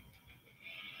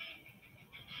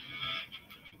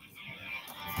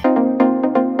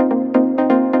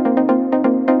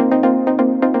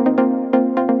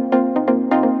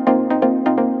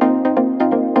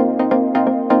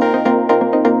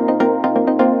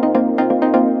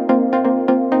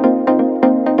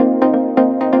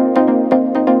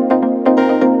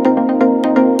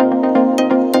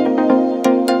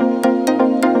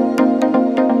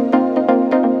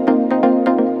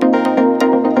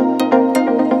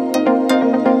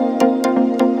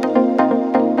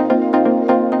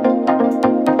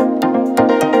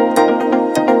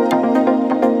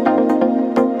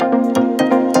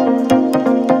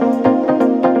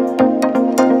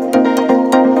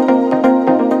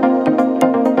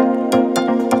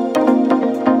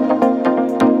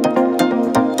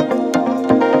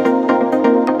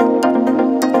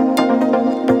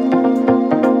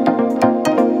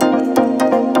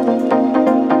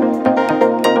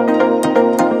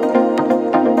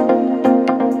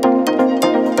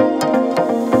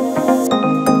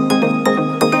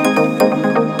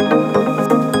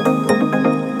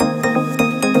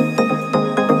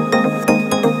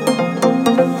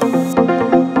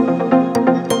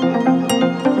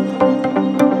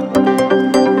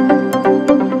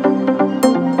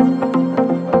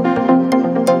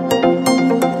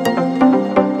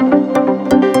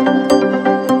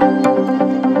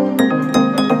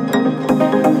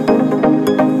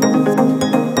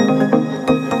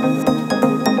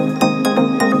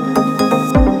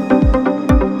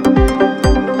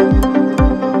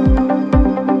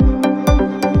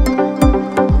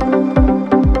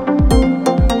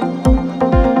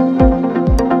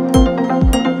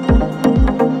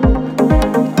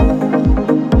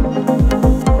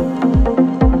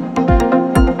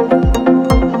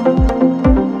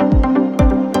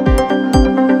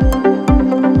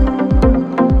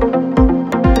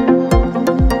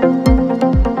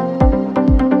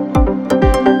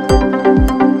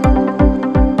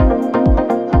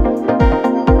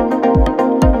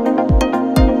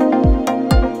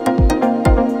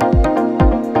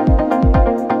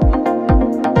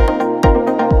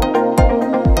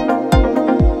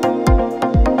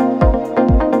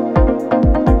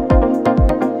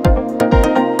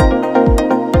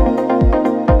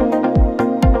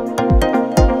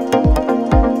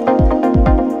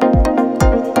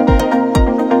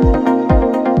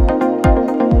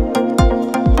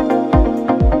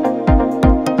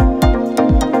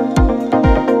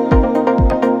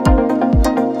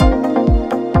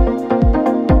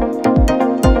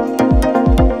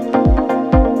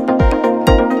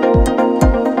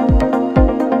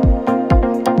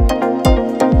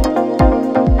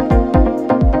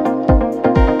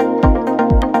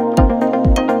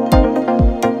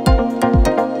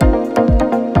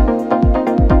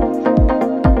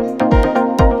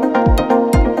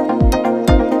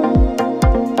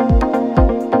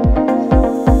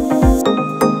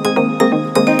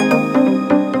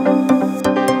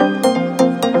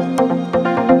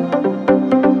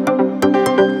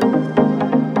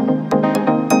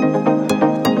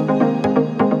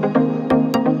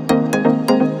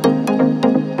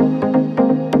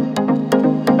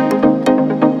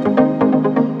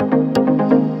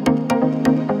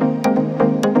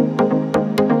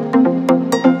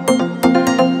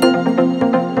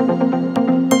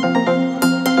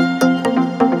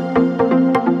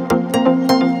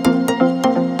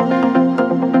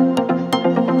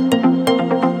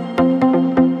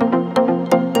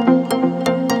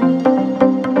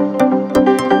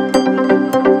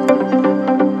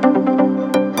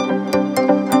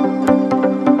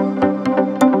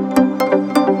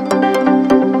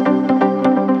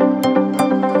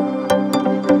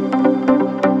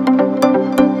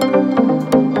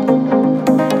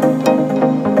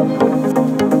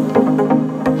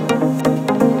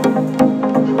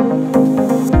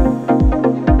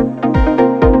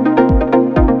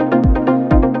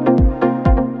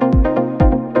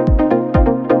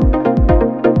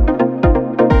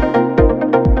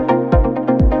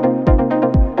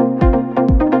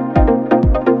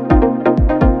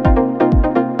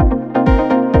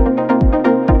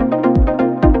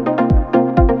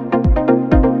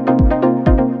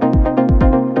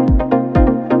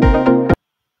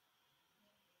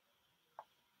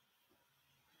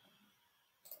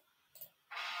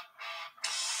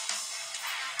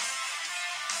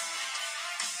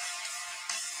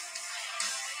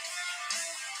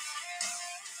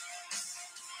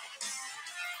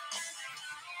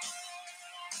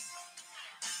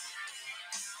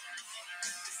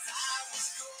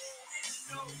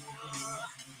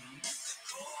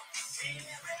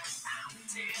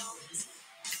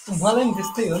 मलाई नि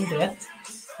त्यस्तै हो नि त यार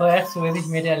हो यार सुवेदी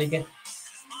मेटालिका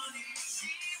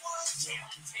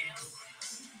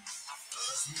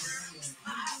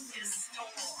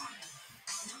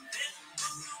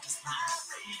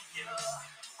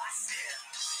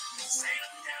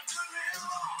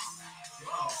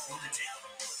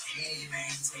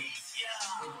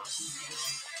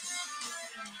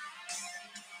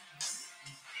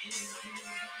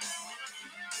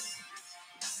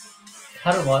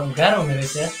गाह्रो हुने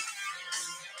रहेछ यार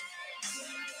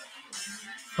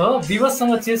हो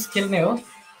विवशसँग चेस खेल्ने हो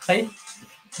खै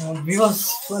विवश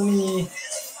पनि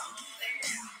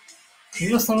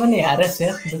विवशसँग नि हारेछ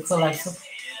यार दुःख लाग्छ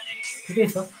ठिकै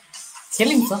छ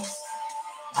खेलिन्छ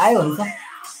आयो हुन्छ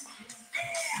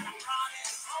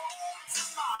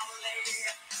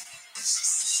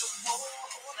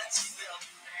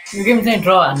यो गेम चाहिँ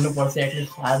ड्र हान्नुपर्छ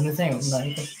एटलिस्ट हार्नु चाहिँ हुन्न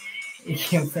है त यो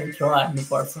गेम चाहिँ ड्र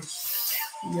हान्नुपर्छ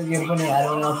यो गेम पनि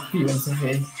हार्यो भने अति हुन्छ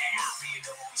फेरि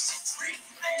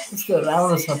यस्तो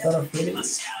राम्रो छ तर फेरि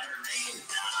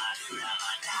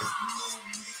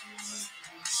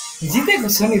जितेको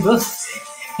छु नि दोस्त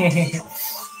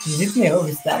जित्ने हो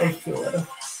बिस्तारै त्यो भएर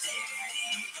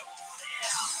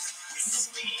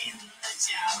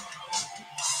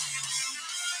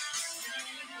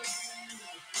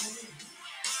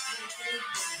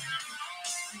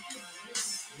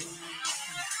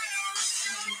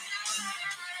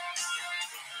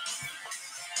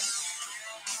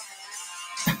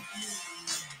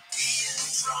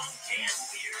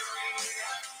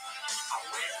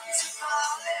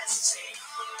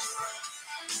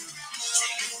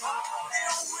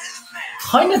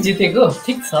छैन जितेको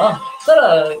ठिक छ तर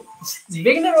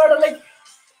बिगिनरबाट like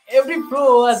every pro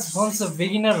was once a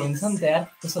beginner हुन्छ नि त यार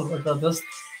त्यसो गर्दा दोस्त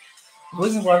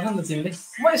बुझ्नुपर्छ नि त तिमीले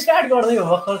म स्टार्ट गर्दै हो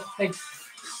भर्खर लाइक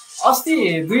अस्ति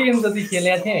 2 गेम जति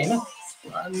खेलेको थिएँ होइन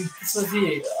अनि त्यसपछि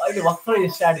अहिले भर्खर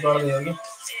स्टार्ट गर्दै हो कि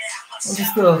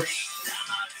त्यस्तो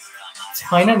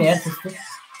छैन नि यार त्यस्तो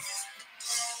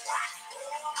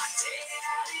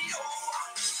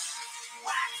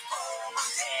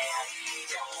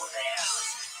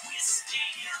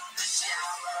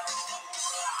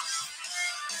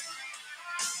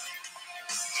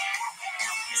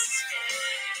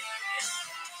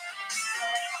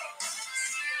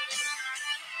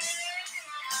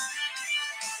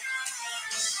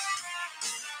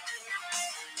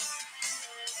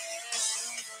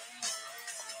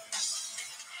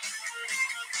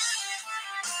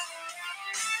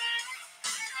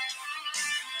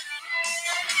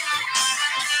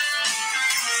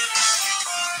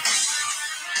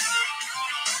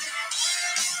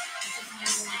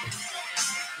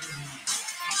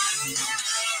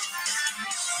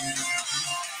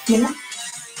किन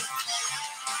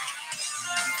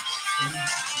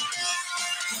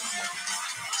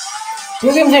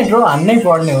यो गेम चाहिँ ड्र हान्नै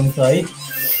पर्ने हुन्छ है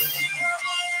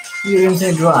यो गेम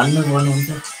चाहिँ ड्र हान्नै पर्ने हुन्छ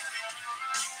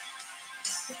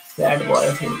स्याड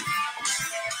भयो फेरि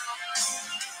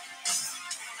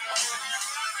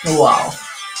वाउ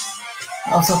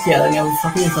अब सकिहाल्यो नि अब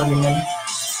सकिन सकिँदैन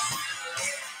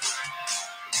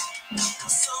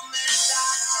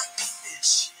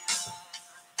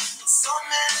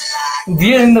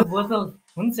बियर इन द बोतल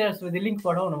हुन्छ यार सोधि लिङ्क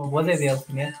पठाउ न म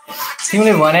बजाइदिइहाल्छु नि यार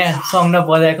तिमीले भने सङ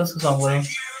नबजाए कसको सङ बजाएँ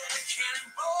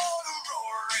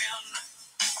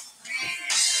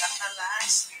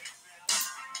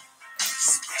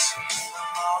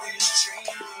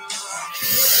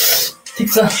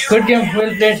ठिक छ गुड गेम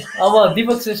वेल प्लेड अब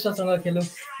दीपक श्रेष्ठसँग खेलौँ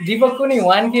दीपकको नि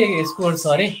 1K स्कोर छ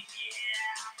अरे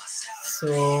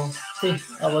सो त्यही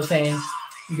अब चाहिँ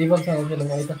दीपकसँग खेलौँ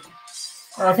है त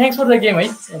थ्याङ्क्स फर द गेम है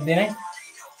दिनै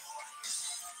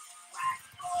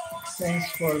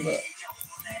थ्याङ्क्स फर द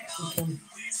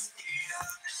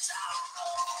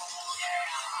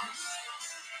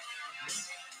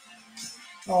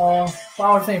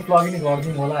पावर चाहिँ प्लग इन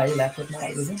गरिदिउँ होला है ल्यापटपमा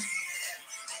अहिले चाहिँ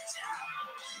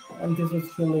अनि त्यसपछि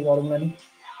खेल्दै गरौँला नि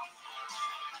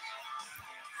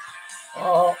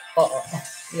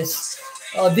यस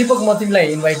दीपक म तिमीलाई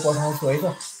इन्भाइट पठाउँछु है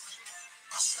त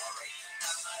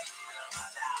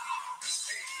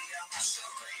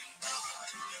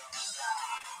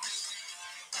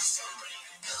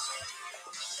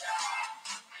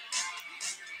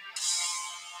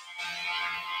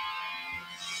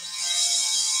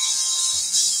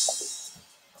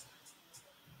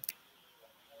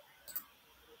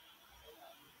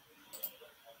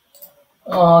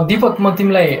दीपक म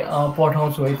तिमीलाई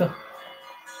पठाउँछु है त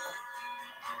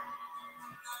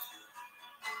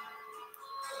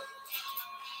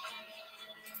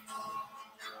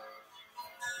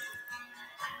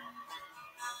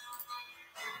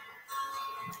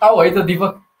आऊ है त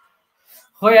दीपक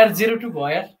हो यार 0-2 भयो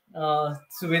यार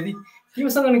सुवेदी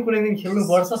तिमीसँग नि कुनै दिन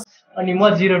खेल्नुपर्छ अनि म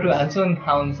 0-2 हाल्छु अनि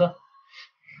थाहा हुन्छ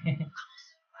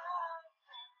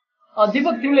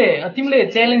दीपक तिमीले तिमीले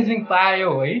च्यालेन्ज लिङ्क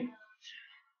पायौ है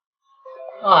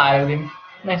आयो तिमी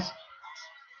नाइस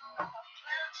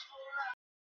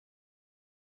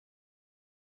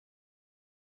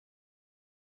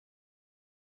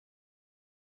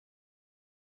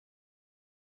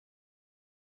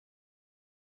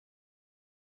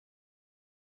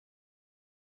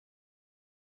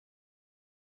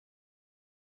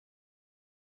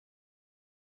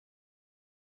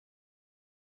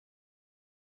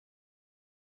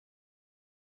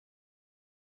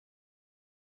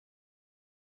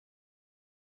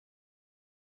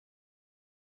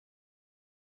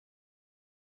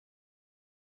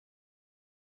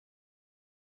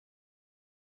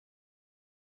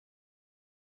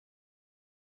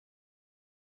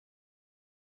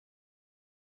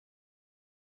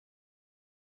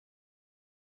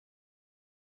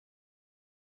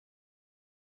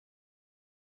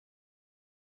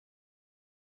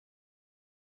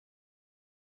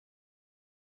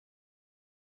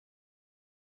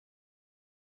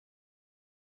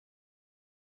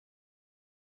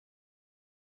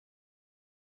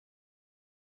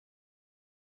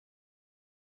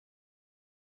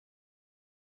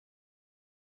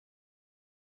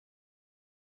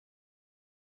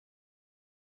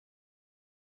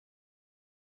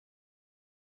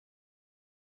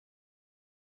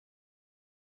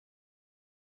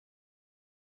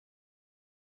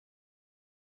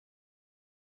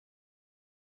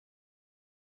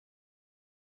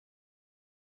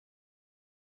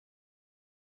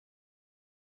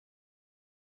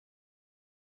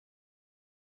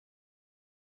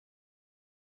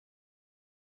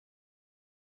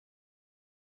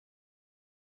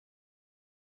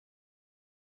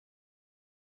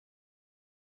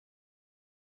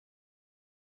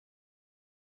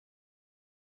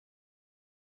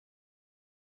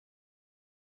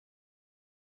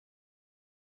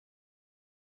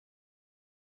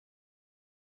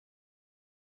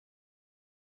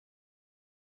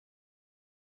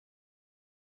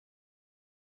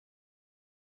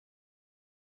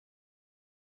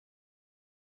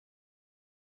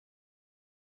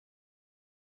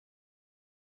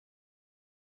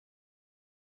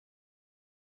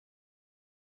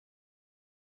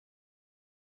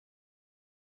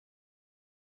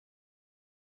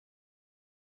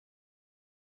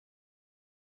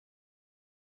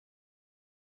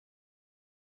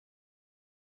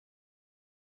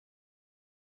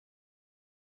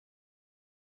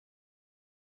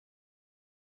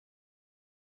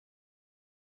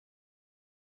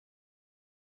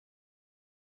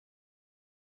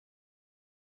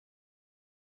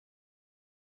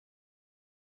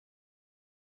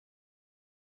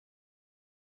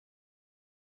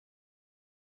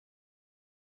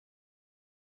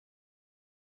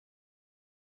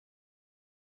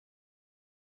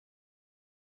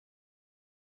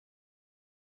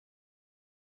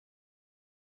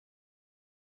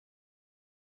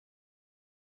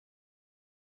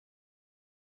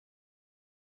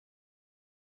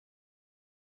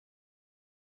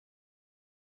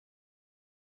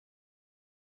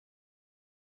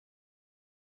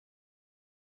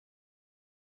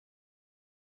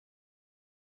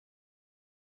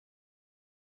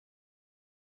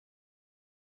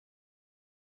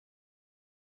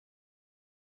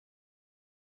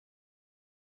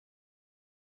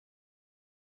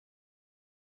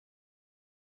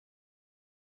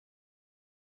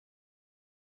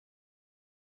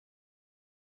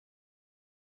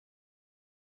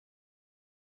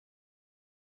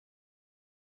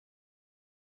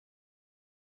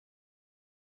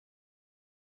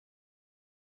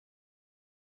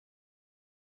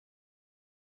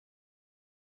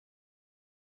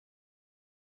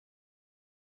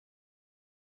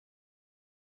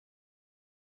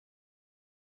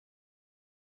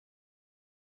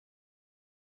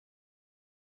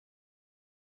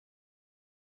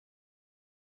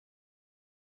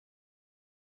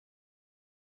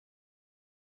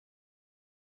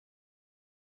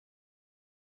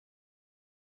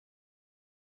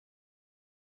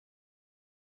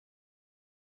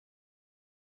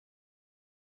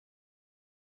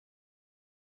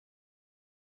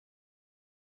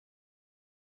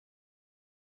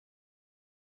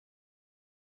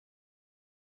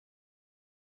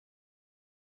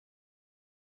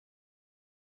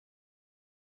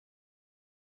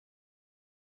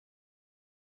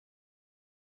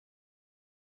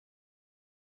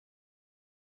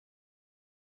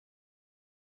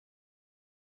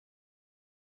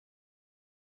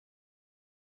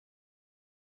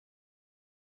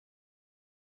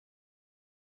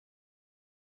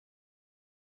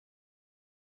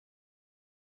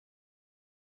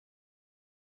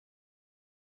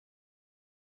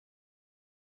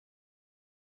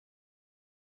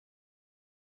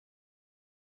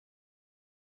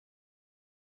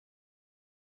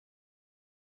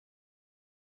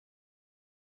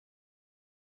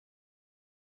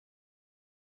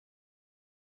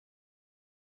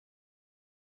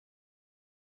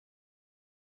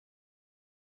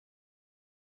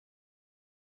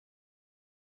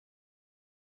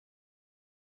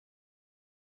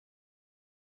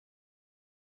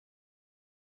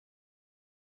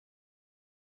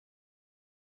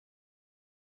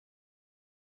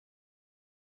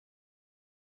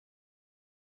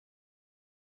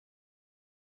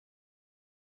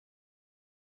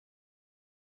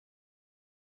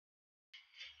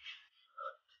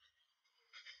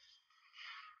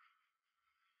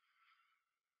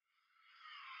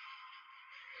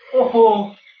ओहो,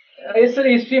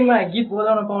 यसरी स्ट्रिममा गीत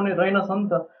बजाउन पाउने रहेनछ नि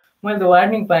त। मैले त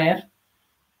वार्निङ पाएँ यार।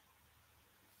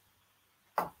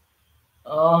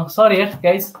 सरी यार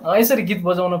गाइस, यसरी गीत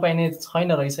बजाउन पाइने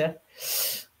छैन रहेछ यार।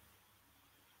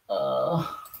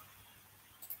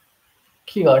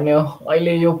 के गर्ने हो,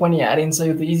 अहिले यो पनि हारिन्छ।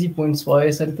 यो त इजी पोइन्ट्स भयो,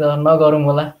 यसरी त नगरौँ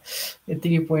होला।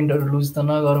 यतिकै पोइन्टहरू लुज त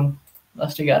नगरौँ,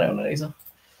 लास्टै गाह्रो हुने रहेछ।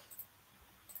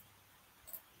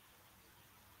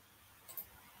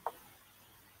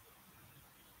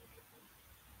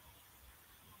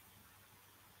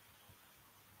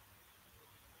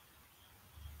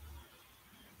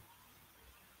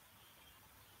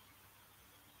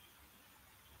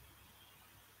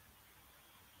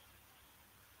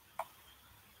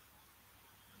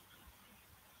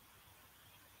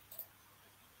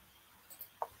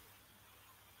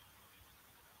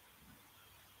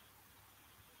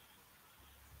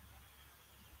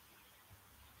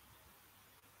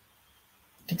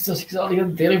 ठिक छ ठिक छ,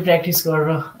 अलिकति धेरै प्र्याक्टिस गरेर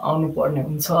आउनुपर्ने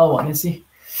हुन्छ भनेपछि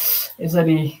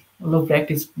यसरी लो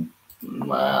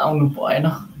प्र्याक्टिसमा आउनु भएन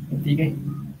यतिकै।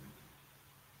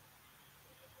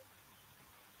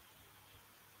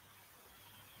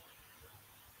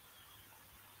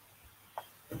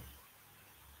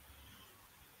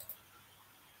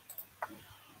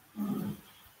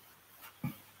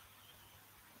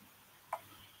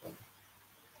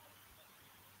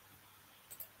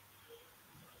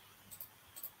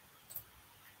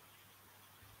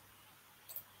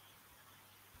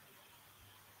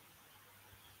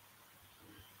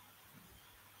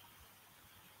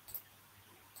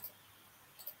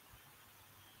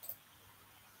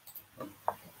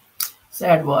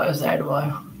 स्याड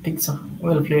भयो। ठिक छ,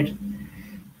 वेल प्लेड।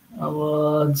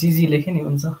 अब जिजी लेखेँ नि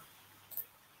हुन्छ।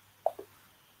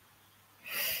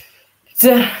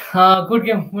 गुड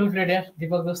गेम, वेल प्लेड यार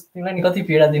दिपक दोस्त। तिमीलाई नि कति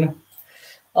पीडा दिनु।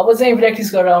 अब चाहिँ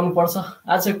प्र्याक्टिस गरेर आउनुपर्छ।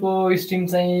 आजको स्ट्रिम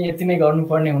चाहिँ यति नै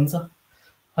गर्नुपर्ने हुन्छ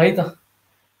है त।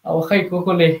 अब खै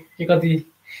कसले के कति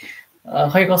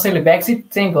खै कसैले ब्याकसिट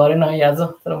चाहिँ गरेन है आज,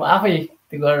 तर म आफै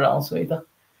त्यो गरेर आउँछु है त।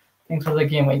 थ्याङ्क्स फर द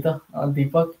गेम है त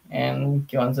दिपक एन्ड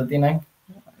के भन्छ दिनाङ।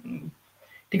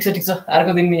 ठिक छ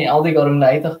अर्को दिन नि आउँदै गरौँला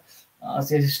है त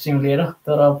चेस स्ट्रिम लिएर।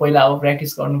 तर पहिला अब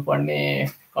प्र्याक्टिस गर्नुपर्ने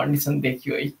कन्डिसन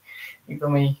देखियो है,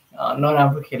 एकदमै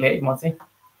नराम्रो खेलेँ है म चाहिँ।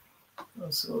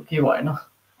 सो के भएन,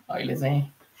 अहिले चाहिँ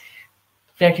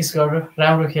प्र्याक्टिस गरेर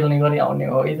राम्रो खेल्ने गरी आउने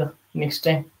हो है त next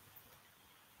time.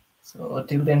 So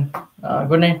till then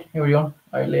good night everyone.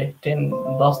 अहिले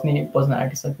 10 नि बज्न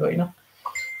आँटिसक्यो होइन।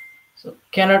 सो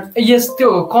क्यानट यस त्यो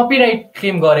कपिराइट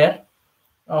क्लेम गरे यार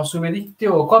सुवेदी,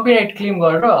 त्यो कपिराइट क्लेम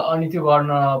गरेर अनि त्यो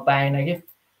गर्न पाएन कि।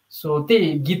 सो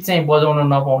त्यही गीत चाहिँ बजाउन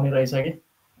नपाउने रहेछ कि,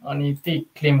 अनि त्यही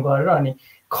क्लेम गरेर अनि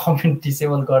कमेन्ट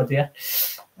डिसेबल गरिदियो यार।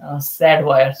 स्याड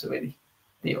भयो यार सुवेदी,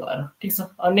 त्यही भएर। ठिक छ,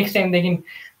 नेक्स्ट टाइमदेखि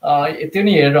त्यो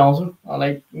नि हेरेर आउँछु,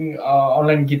 लाइक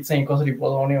अनलाइन गीत चाहिँ कसरी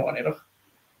बजाउने भनेर।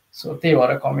 सो त्यही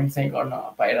भएर कमेन्ट चाहिँ गर्न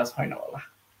पाइरहेको छैन होला।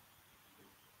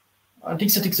 ठिक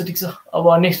छ। अब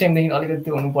नेक्स्ट टाइमदेखि अलिकति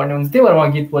त्यो हुनुपर्ने हुन्छ। त्यही भएर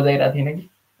म गीत बजाइरहेको थिइनँ कि,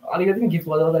 अलिकति पनि गीत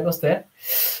बजाउँदा कस्तो यार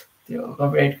त्यो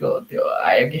कपिराइटको त्यो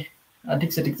आयो कि।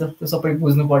 ठिक छ, त्यो सबै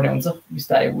बुझ्नुपर्ने हुन्छ,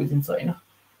 बिस्तारै बुझिन्छ होइन।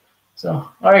 So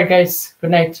all right guys,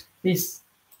 good night, piece.